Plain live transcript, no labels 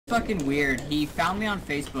fucking weird. He found me on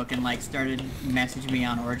Facebook and like started messaging me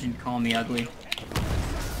on Origin calling me ugly.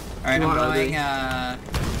 Alright, I'm going,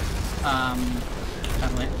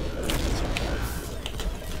 satellite.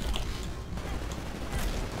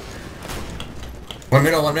 One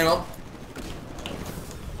middle.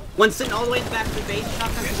 One sitting all the way in the back of the base.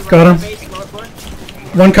 Shotgun to the Got right him. of the base, lower floor.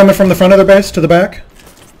 One coming from the front of their base to the back.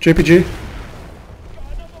 JPG.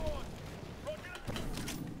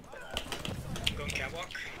 I'm going catwalk.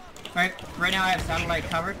 Alright, right now I have satellite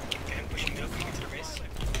covered. Okay, I'm pushing up to their base.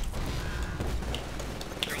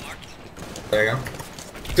 They're locked. There you go.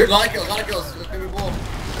 Dude, a lot of kills. Let's give me a bull.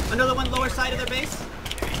 Another one lower side of their base.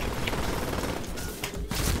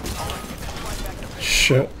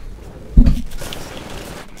 Shit.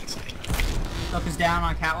 Focus down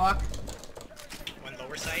on catwalk. One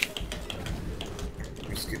lower side.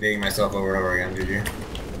 I'm just digging myself over and over again, GG.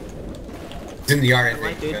 It's in the yard, I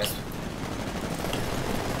think. Dude. Yes.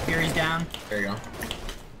 Fury's down. There you go.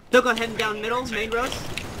 Doka heading down middle, main road.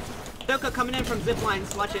 Doka coming in from zip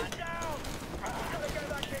lines, watch it.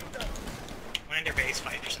 One in their base,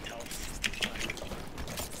 5% health.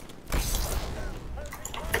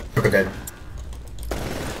 Took a dead.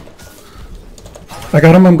 I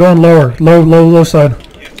got him. I'm going lower. Low side.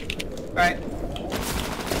 Alright.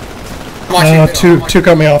 Two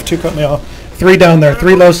cut me off. Three down there.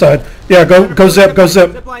 Three low side. Yeah, go zip.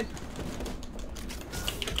 Zip line.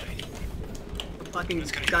 Fucking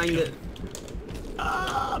dying to...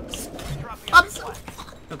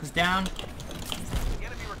 Focus down.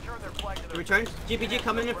 Return. GPG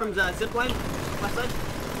coming in from the zip line. Left side.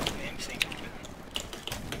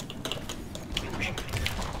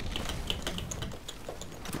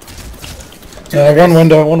 One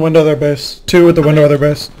window of their base. Two at the window of their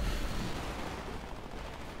base.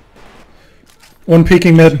 One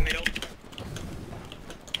peeking mid.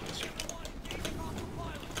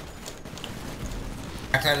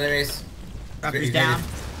 Backside of the base. Raptor's down.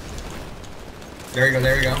 There we go.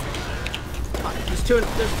 There's two in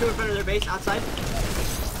front of their base, outside.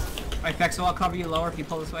 Alright, Fexo, I'll cover you lower if you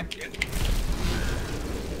pull this way.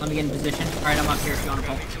 Let me get in position. Alright, I'm up here if you want to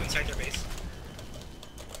pull. Two inside their base.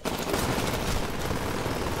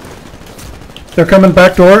 They're coming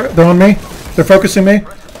back door. They're on me. They're focusing me.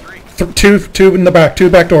 Two in the back. Two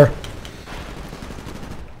back door. How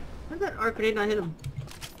did that arc grenade not hit him?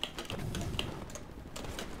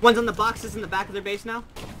 One's on the boxes in the back of their base now.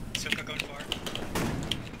 Soka going far.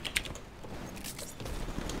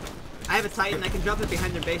 I have a Titan, I can drop it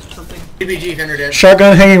behind their base or something. PBG, Fender dead.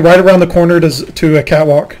 Shotgun hanging right around the corner to a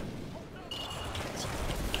catwalk.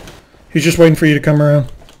 He's just waiting for you to come around.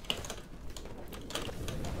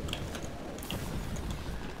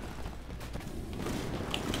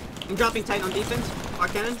 I'm dropping Titan on defense.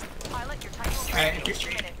 Arc cannon. Alright,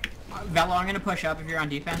 Velo, I'm gonna push up if you're on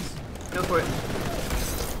defense. Go for it.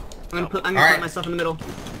 I'm gonna put myself in the middle.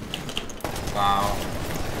 Wow.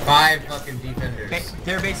 5 fucking defenders.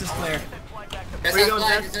 Their base is clear. Where are you going,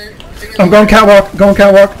 Jeff? I'm going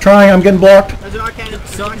catwalk. Trying. I'm getting blocked. There's an arc cannon.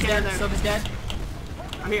 Silver's dead. Silver's dead.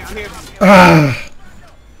 I'm here. Ah.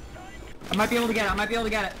 I might be able to get it. I'm right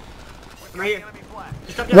here.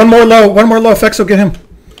 Just drop down. One more low. Fexo, get him.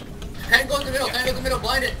 Tank go in the middle.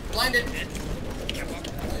 Blind it.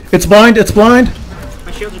 It's blind.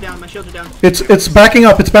 My shields are down. It's backing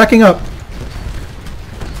up. It's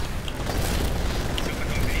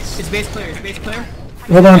base clear.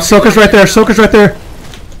 Hold on. Soka's right there.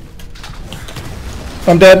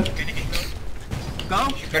 I'm dead. Go.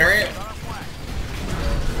 Better hit.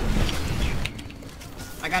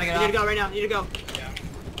 I gotta get You off. need to go right now. You need to go.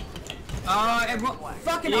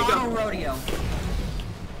 Fucking Here you go. auto rodeo.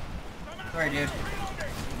 Sorry, dude.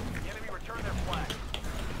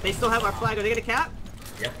 They still have our flag. Are they gonna cap?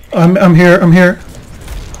 Yep. I'm here.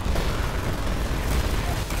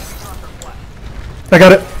 I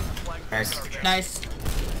got it. Nice.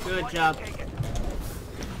 Good job.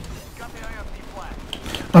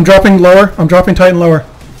 I'm dropping lower. I'm dropping Titan lower.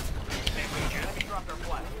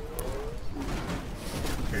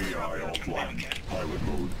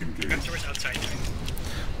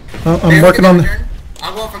 I'm working on the...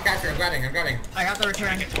 I'm going for capture. I'm grabbing. I got the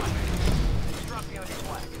return.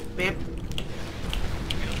 Bam.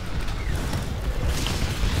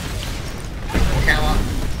 Catwalk.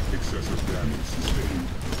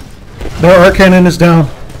 Their arc cannon is down.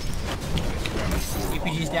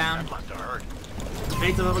 UPG's down. I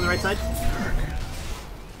need some up on the right side.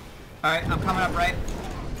 Alright, I'm coming up right.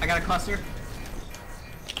 I got a cluster.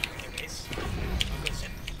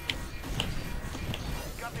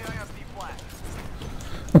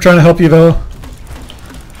 I'm trying to help you, Velo.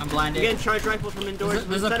 I'm blinded. We're getting charge rifles from indoors.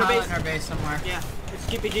 There's a Center pilot base. in our base somewhere. Yeah, it's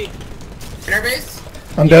GPG. In our base?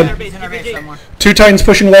 I'm Yeah, dead. He's in our base GPG. somewhere. 2 Titans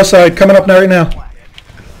pushing low side. Coming up now right now. The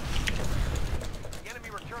enemy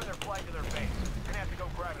returned their flag to their base. You're gonna have to go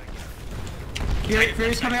grab it again.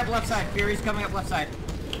 Fury's coming up left side. Fury's coming up left side.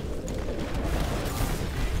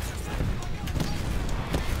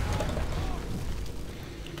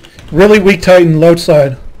 Really weak Titan, low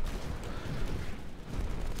side.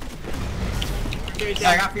 Fury's Yeah,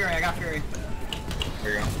 I down. got Fury. I got Fury.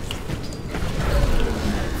 There you go.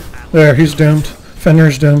 There, he's doomed.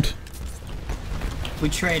 Fenrir's doomed. We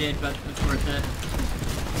traded, but it's worth it.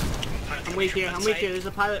 I'm weak here. I'm weak here. There's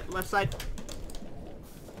a pilot left side.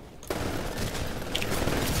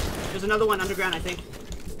 There's another one underground, I think.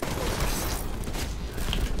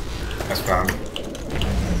 That's fine.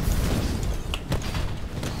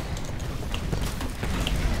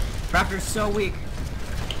 Raptor's so weak.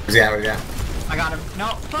 Where's he at? Where's he at? I got him. No,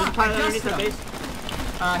 There's a fuck, pilot I underneath just the him.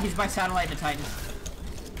 base. He's by satellite and a Titan.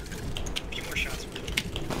 A few more shots.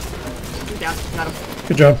 He's down. Got him.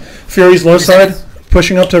 Good job. Fury's low side.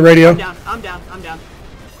 Pushing up to radio. I'm down. I'm down. I'm down.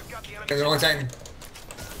 There's only Titan.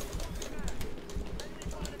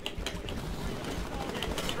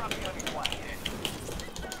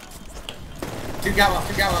 Two got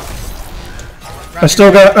I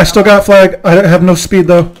still got flag. I have no speed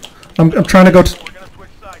though. I'm trying to go to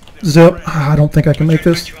zip. I don't think I can make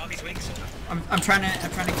this. Robbie's wings. I'm trying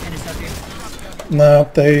to intercept you. No,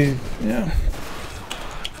 they yeah.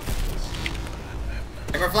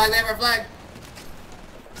 They have our flag, they have our flag.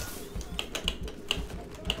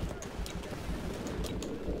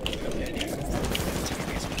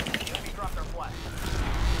 Enemy dropped their flag.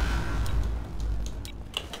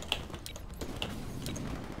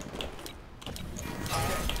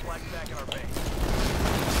 Flag back in our base.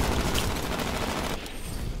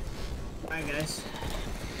 Alright, guys.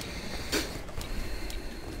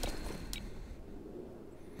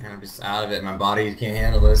 I'm just out of it. My body can't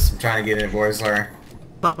handle this. I'm trying to get in a board slayer.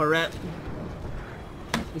 Papa rep.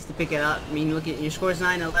 Needs to pick it up. I mean, look at your score's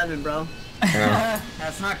 9-11, bro. Yeah.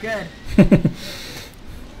 That's not good. Capture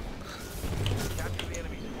the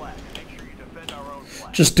enemy's flag. Make sure you defend our own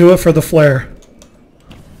flag. Just do it for the flare.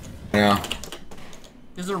 Yeah.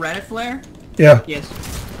 There's a Reddit flare? Yeah. Yes.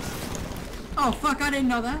 Oh fuck, I didn't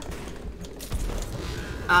know that.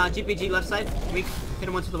 GPG left side. Weak. Hit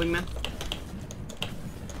him once with the wingman.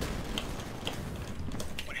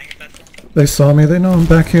 One hanging platform. They saw me. They know I'm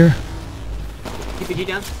back here. GPG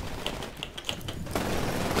down.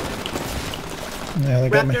 Yeah, they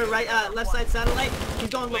got me. Raptor right, left side satellite. He's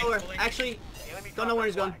going lower. Actually, don't know where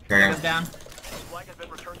he's going. There you Goes go. down. Flag has been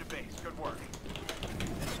returned to base. Good work.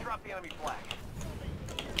 Drop the enemy flag.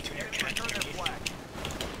 Two near Enemy cat. returned their flag.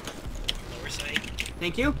 Lower side.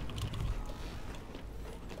 Thank you.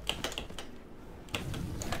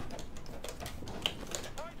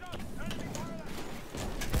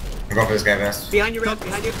 I'm going for this guy best. Behind you, Rep.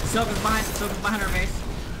 Behind you. Silver's behind our base.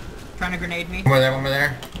 Trying to grenade me. One more there, one more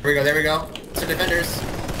there. Here we go, there we go. Two defenders.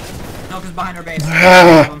 Silk is behind our base.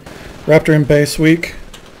 Ah! Raptor in base, weak.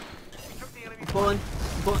 Took the enemy I'm pulling.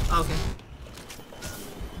 Oh, okay.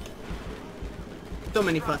 So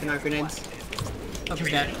many fucking arc grenades. Silk is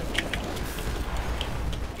dead. The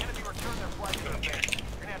enemy returned their flag to their base.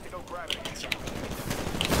 You're gonna have to go grab it again.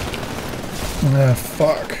 Ah,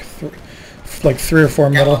 fuck. Like 3 or 4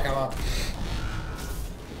 Come middle. on, come on.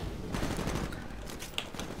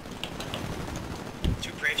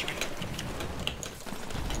 Two bridge.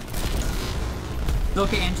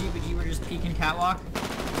 Silk and GPG were just peeking catwalk.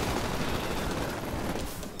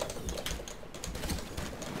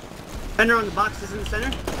 Fender on the boxes in the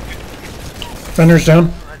center. Fender's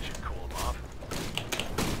down. That should cool them off.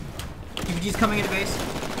 GPG's coming into base.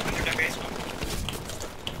 Under their base. One.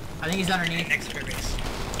 I think he's underneath. Next to their base.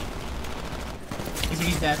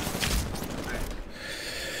 He's dead.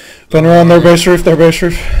 Fender on their base roof,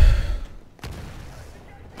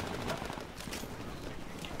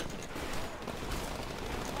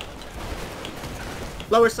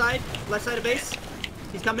 Lower side. Left side of base.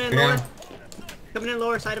 He's coming in Yeah. lower. Coming in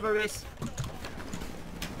lower side of our base.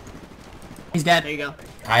 He's dead. There you go.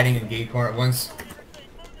 Hiding in gate corner at once.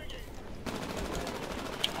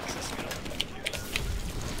 Access middle.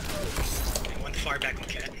 And one far back on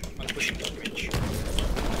cat. One pushing the bridge.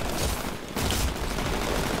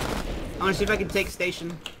 I want to see if I can take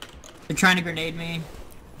station. They're trying to grenade me.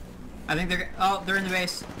 I think they're... Oh, they're in the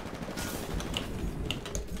base.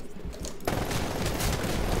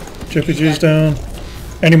 GPG's down.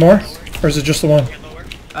 Any more? Or is it just the one? Yeah, lower.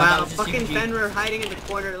 That Wow, was just fucking GPG. Fenrir hiding in the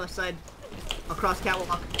corner left side. Across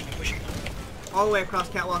catwalk. I'm pushing. All the way across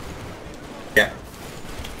catwalk. Yeah.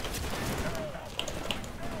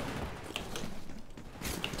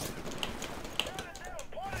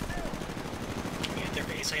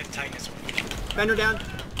 Also, you have Titan as well. Fender down.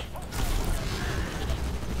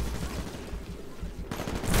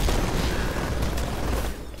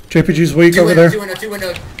 JPG's weak Two over windows, there. two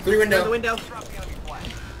windows, three Down the window. window.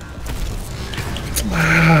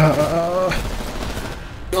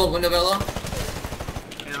 Gold window, Bella.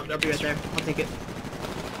 Yeah, they'll be right there. I'll take it.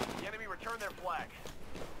 The enemy return their flag.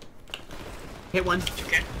 Hit one.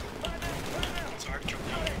 Okay. It's hard to drop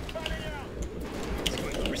down. It's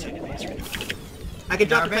going over side of the base right now. I can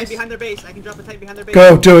drop a Our Titan base? behind their base. I can drop a Titan behind their base.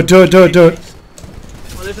 Go, do it, do it, do it, do it.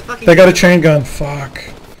 Oh, there's a fucking. They got a chain gun. Fuck.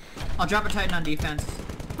 I'll drop a Titan on defense.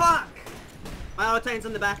 Fuck! My auto Titan's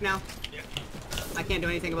in the back now. Yeah. I can't do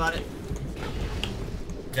anything about it.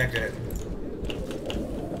 Protected it.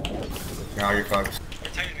 No, you're fucked. We're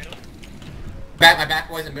Titan middle. Back, my back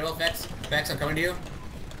boys in middle, Vex. Vex, I'm coming to you.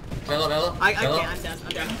 Bella, Bella. I Bella. can't. I'm down. I'm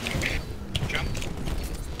down. Okay. Jump.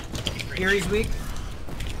 Fury's weak.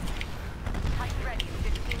 Titan ready in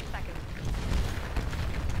 15 seconds.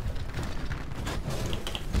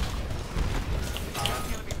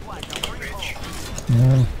 Enemy flag. Now bring it Bridge. home.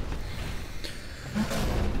 Yeah.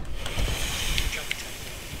 Jump Titan.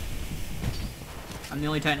 I'm the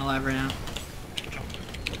only Titan alive right now. Jump.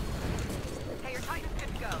 Hey, your Titan's good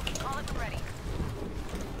to go. Call it when ready.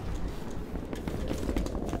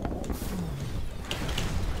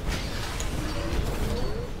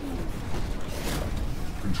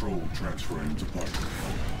 Control transferring to pilot.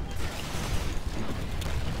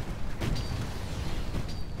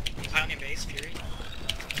 Piling in base, Fury.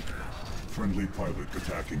 Friendly pilot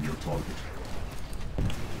attacking your target.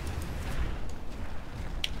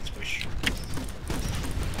 Let's push.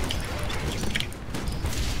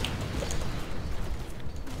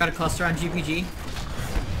 Got a cluster on GPG.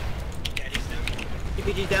 Yeah, he's down.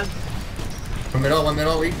 GPG's down. One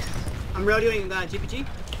middle, weak. I'm rodeoing GPG.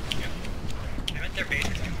 Yeah. I'm at their base.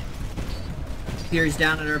 Fury's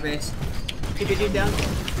down at our base. GPG's down.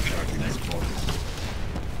 Attacking your target.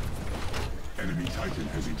 Enemy Titan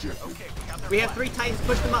has ejected. Okay, we got their We have flag. 3 Titans.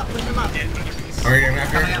 Push them up. Push them up. Yeah, another base. I'm reading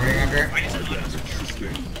after, Coming up. I'm reading after. Minus one. Advantage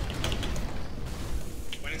sustained.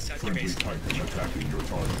 One inside their Friendly base. Titan attacking your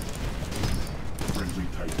target. Friendly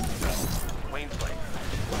Titan down. Wayne's place.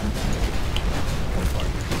 Pilot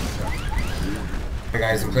attack. Hey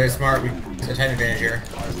guys, play smart. We it's a Titan advantage here.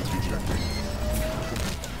 Pilot ejected.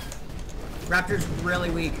 Raptor's really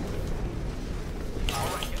weak.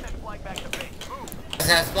 Alright, get that flag back to base. Move. This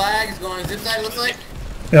has flag. It's going on zip side. It looks like.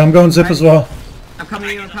 Yeah, I'm going zip as well. I'm coming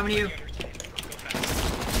to you, I'm coming to you. Go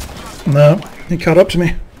fast. No, he caught up to me.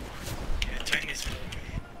 Yeah, Titan is full.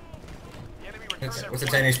 The enemy return their What's the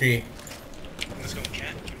flag. 10 HP? Let's go,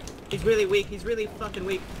 Cat. He's really weak. He's really fucking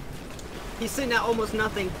weak. He's sitting at almost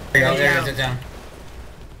nothing. There you go. Yeah. There, sit down.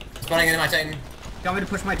 Spawning into my Titan. Do you want me to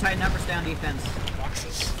push my Titan up or stay on defense?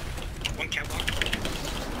 Boxes. One cat block.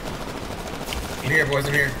 I'm here, boys.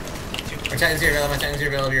 I'm here. My Titan's here, Bella. My Titan's here,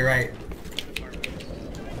 Bella. To your right.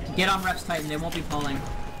 Get on Rep's Titan, they won't be pulling.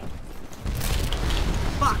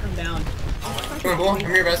 Fuck, I'm down. Come on, Bull. I'm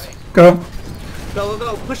here, best. Go. Go,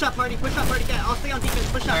 go, go. Push up, party. Push up, party. Get. I'll stay on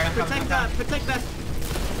defense. Push up. Alright, I'm coming, Protect, I'm coming. protect best.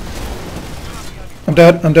 I'm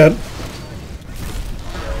dead. I'm dead.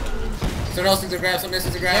 Someone else needs to grab. Someone else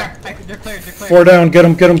needs to grab. There, they're cleared, they're cleared. 4 down. Get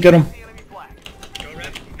him. Get him. Get him. The enemy flag. Go,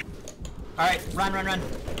 Rev. Alright, run.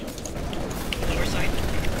 Lower side.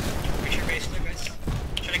 Reach your base, there, guys.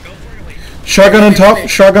 Should I go for it or wait? Shotgun on top.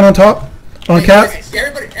 Shotgun on top. On cap. Yeah,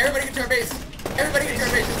 everybody get to our base. Everybody get to our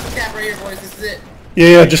base. This is the cap right here, boys. This is it.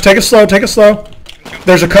 Yeah, just take it slow. Take it slow.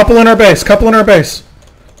 There's a couple in our base. Couple in our base.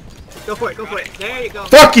 Go for it. Go for it. There you go.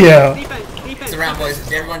 Fuck yeah. Defense. Defense. It's around, boys.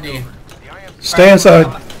 It's everyone D. Stay inside.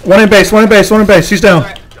 One in base. One in base. One in base. He's down.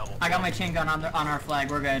 Alright, I got my chain gun on our flag,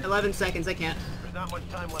 we're good. 11 seconds. I can't. There's not much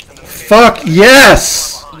time left in the game. Fuck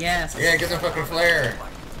yes. Yes. Yeah, get some fucking flare.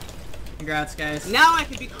 Congrats, guys. Now I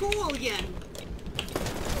can be cool again.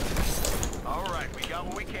 Alright, we got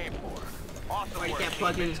what we came for. Awesome Oh, you work. can't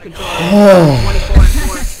plug in his controller. Oh. 24 and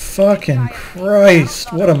 4. Fucking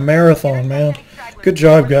Christ. What a marathon, man. Good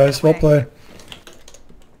job, guys. Well played.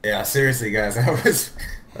 Yeah, seriously, guys.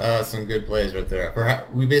 That was some good plays right there.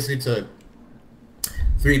 We basically took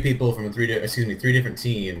 3 people from 3 different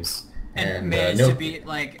teams. And managed to beat,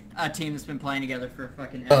 like, a team that's been playing together for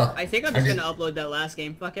fucking ever. I think I'm I'm just just- gonna upload that last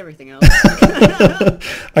game. Fuck everything else.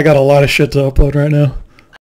 I got a lot of shit to upload right now.